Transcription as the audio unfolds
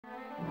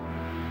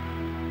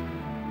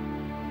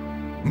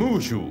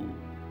Mushu.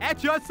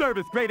 At your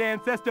service, great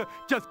ancestor.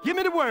 Just give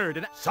me the word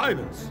and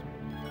Silence!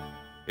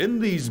 In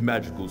these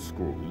magical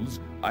scrolls,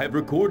 I have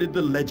recorded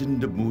the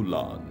legend of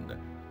Mulan.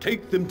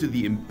 Take them to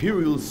the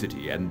Imperial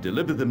City and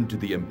deliver them to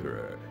the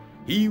Emperor.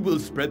 He will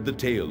spread the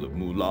tale of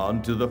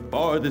Mulan to the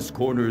farthest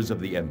corners of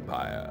the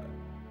Empire.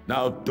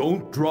 Now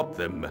don't drop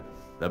them.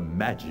 The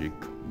magic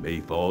may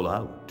fall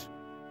out.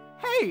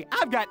 Hey,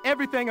 I've got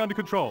everything under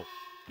control.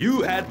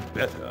 You had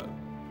better.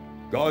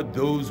 Guard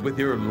those with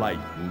your life,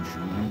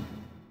 Mushu.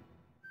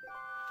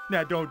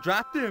 Now don't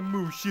drop them,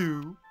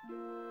 Mushu.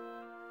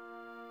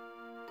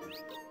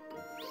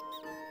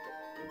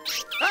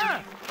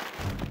 Ah!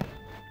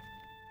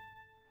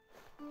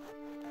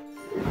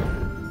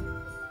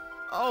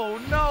 Oh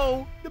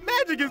no! The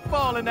magic is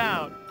falling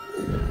out!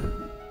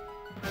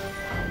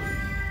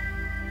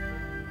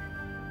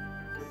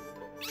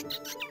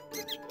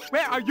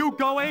 Where are you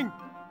going?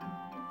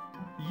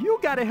 You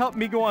gotta help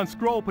me go on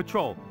scroll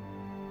patrol.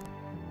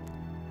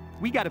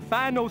 We gotta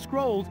find those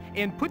scrolls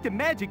and put the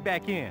magic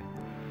back in.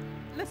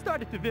 Let's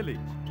start at the village.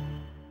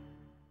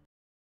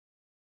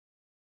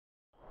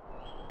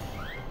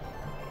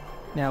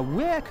 Now,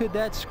 where could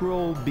that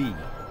scroll be?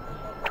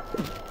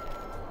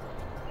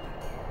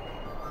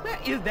 Where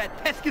is that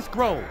pesky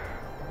scroll?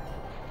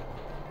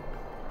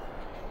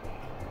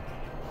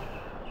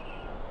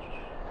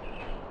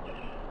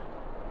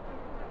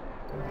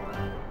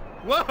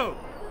 Whoa!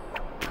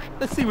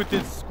 Let's see what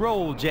this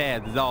scroll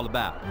jazz is all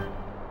about.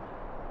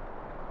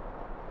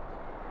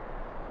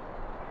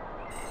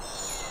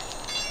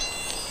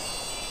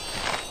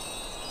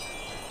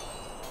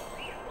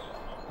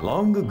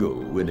 Long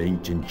ago in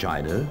ancient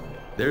China,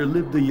 there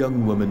lived a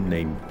young woman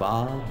named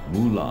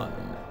Mulan.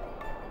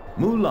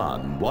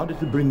 Mulan wanted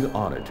to bring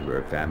honor to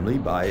her family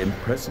by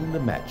impressing the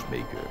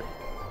matchmaker.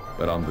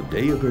 But on the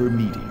day of her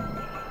meeting,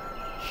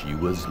 she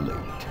was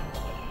late.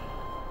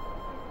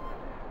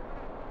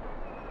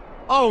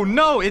 Oh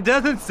no, it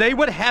doesn't say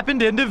what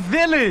happened in the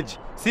village.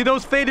 See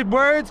those faded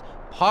words?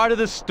 Part of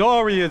the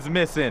story is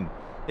missing.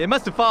 It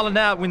must have fallen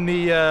out when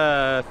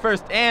the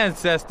first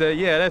ancestor,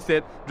 yeah, that's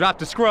it, dropped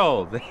the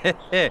scroll.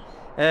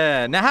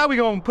 Now how are we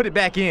gonna put it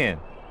back in?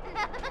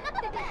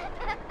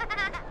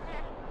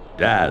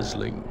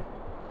 Dazzling,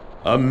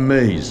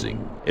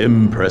 amazing,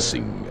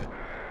 impressing.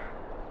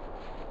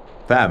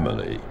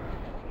 Family.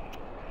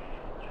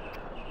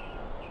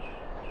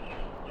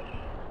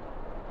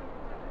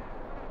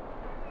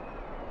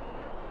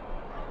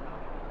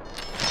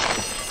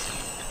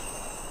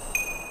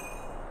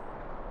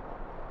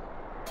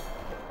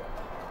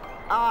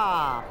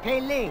 Ah, Pei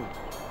Ling,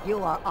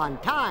 you are on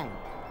time.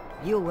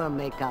 You will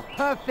make a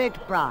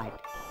perfect bride.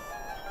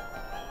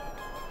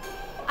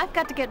 I've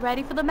got to get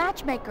ready for the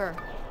matchmaker.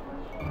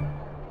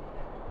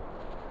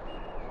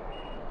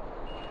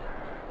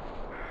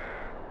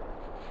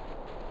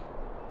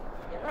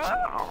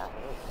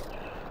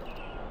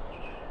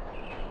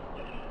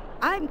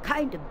 I'm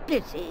kind of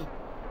busy.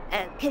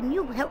 Can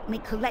you help me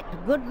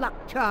collect good luck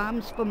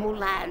charms for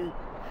Mulan?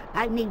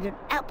 I need an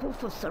apple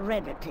for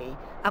serenity,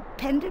 a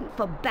pendant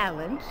for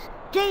balance,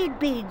 jade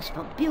beads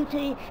for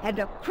beauty, and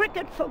a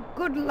cricket for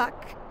good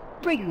luck.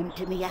 Bring them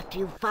to me after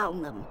you've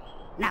found them.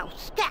 Now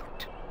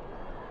scat!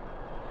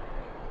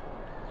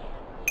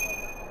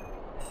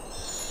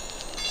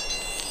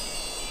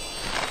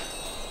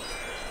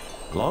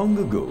 Long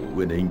ago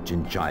in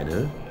ancient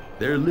China,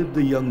 there lived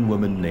a young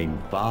woman named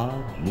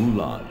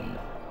Mulan.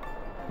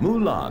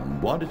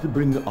 Mulan wanted to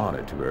bring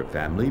honor to her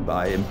family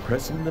by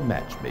impressing the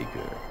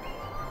matchmaker.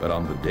 But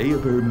on the day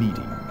of her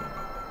meeting,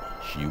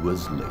 she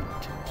was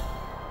late.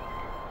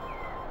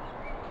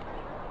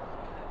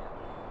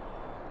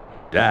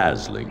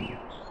 Dazzling.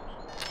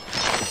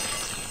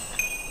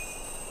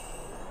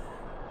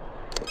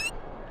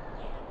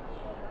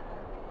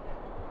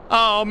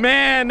 Oh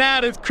man,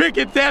 now there's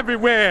crickets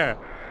everywhere!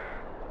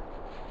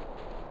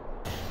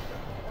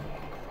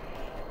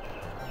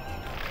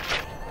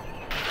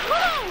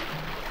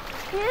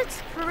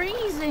 It's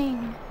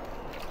freezing.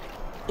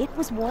 It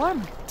was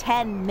warm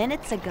 10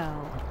 minutes ago.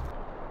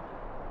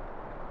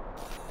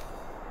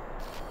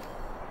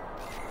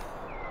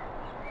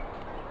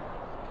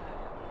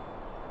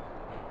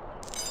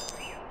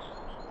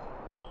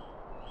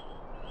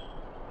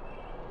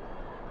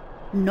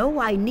 No,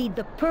 I need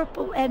the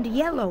purple and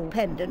yellow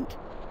pendant.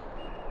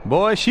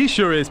 Boy, she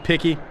sure is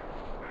picky.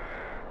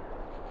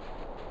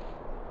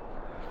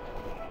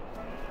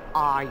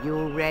 Are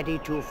you ready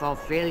to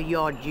fulfill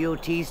your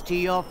duties to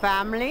your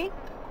family?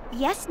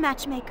 Yes,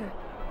 matchmaker.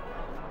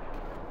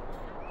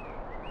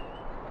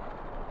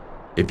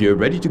 If you're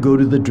ready to go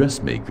to the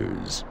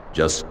dressmakers,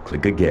 just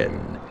click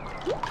again.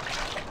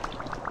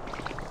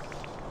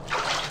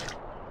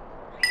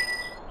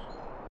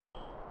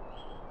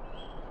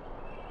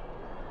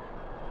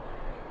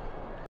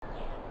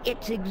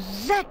 It's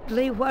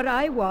exactly what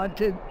I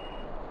wanted.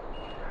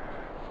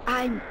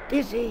 I'm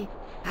busy.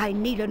 I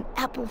need an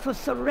apple for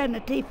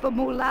serenity for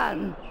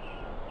Mulan.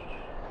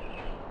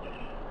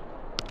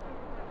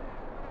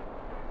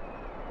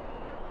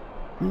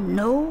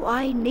 No,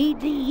 I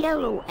need the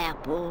yellow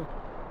apple.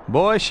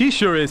 Boy, she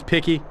sure is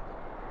picky.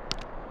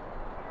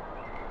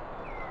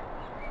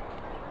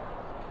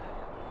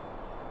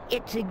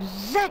 It's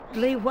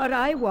exactly what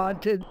I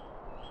wanted.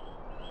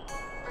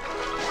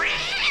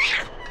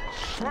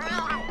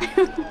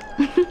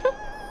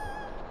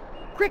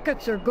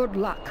 Crickets are good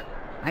luck.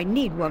 I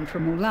need one for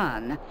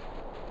Mulan.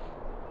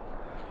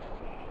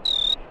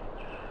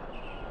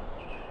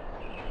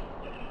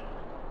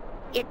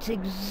 It's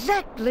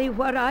exactly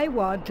what I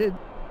wanted.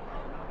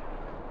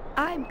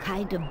 I'm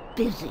kind of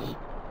busy.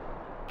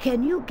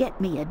 Can you get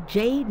me a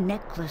jade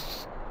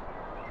necklace?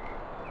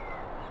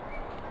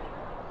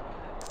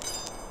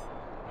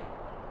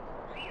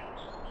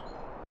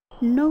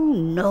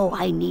 No,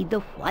 I need the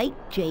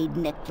white jade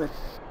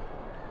necklace.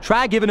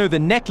 Try giving her the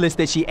necklace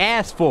that she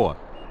asked for.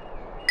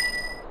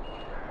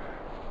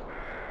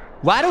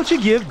 Why don't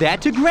you give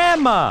that to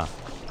Grandma?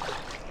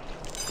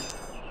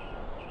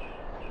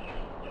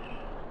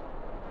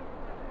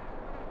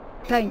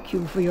 Thank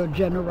you for your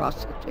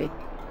generosity.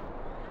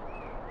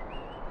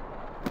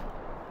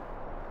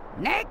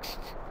 Next!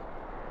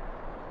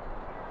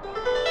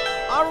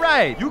 All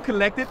right, you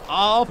collected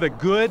all the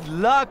good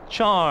luck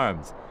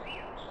charms.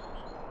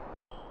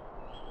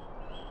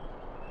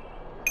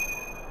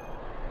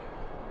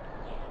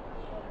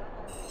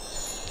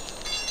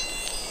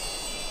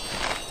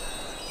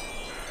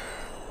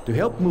 To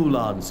help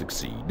Mulan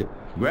succeed,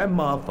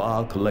 Grandma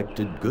Fa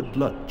collected good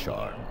luck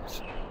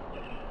charms.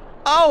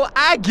 Oh,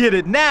 I get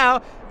it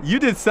now. You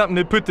did something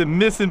to put the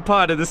missing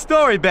part of the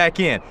story back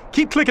in.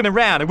 Keep clicking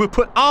around and we'll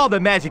put all the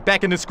magic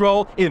back in the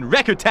scroll in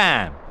record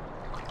time.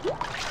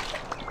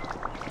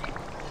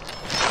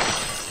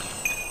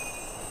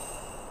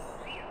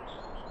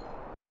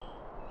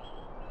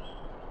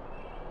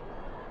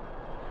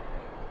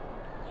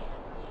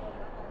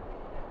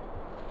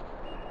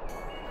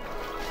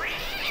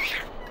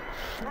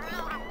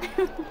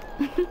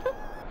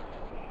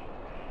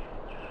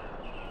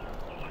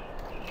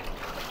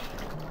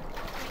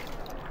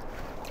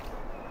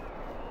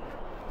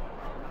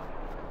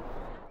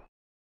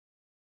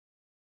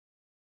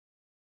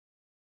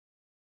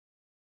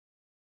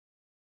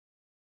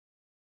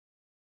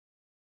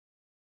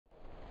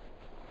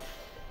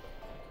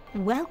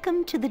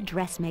 Welcome to the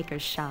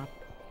dressmaker's shop.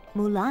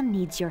 Mulan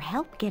needs your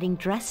help getting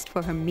dressed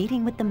for her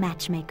meeting with the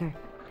matchmaker.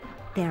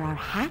 There are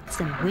hats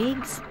and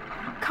wigs,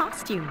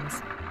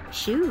 costumes,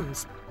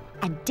 shoes,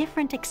 and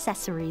different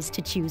accessories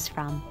to choose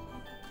from.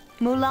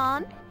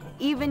 Mulan,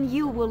 even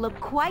you will look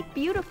quite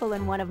beautiful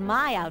in one of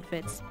my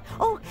outfits.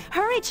 Oh,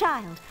 hurry,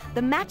 child!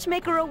 The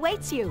matchmaker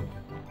awaits you.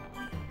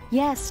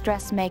 Yes,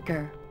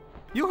 dressmaker.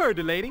 You heard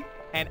the lady.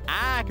 And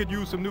I could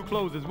use some new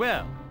clothes as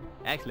well.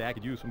 Actually, I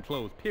could use some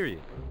clothes,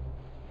 period.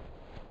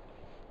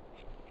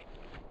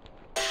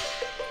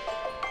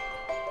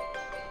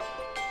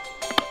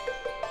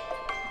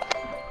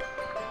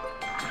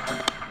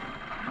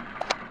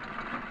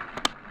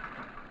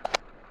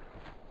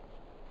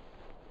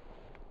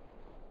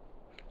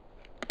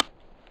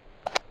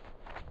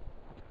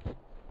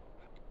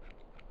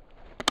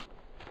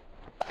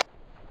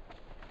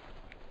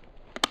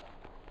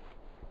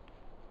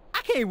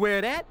 I can't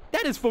wear that.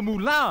 That is for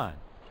Mulan.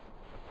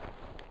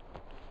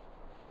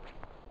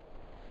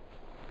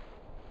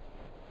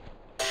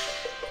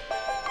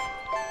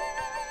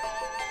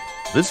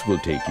 This will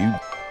take you.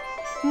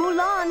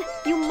 Mulan,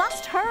 you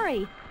must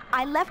hurry.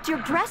 I left your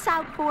dress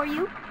out for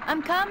you.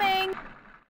 I'm coming.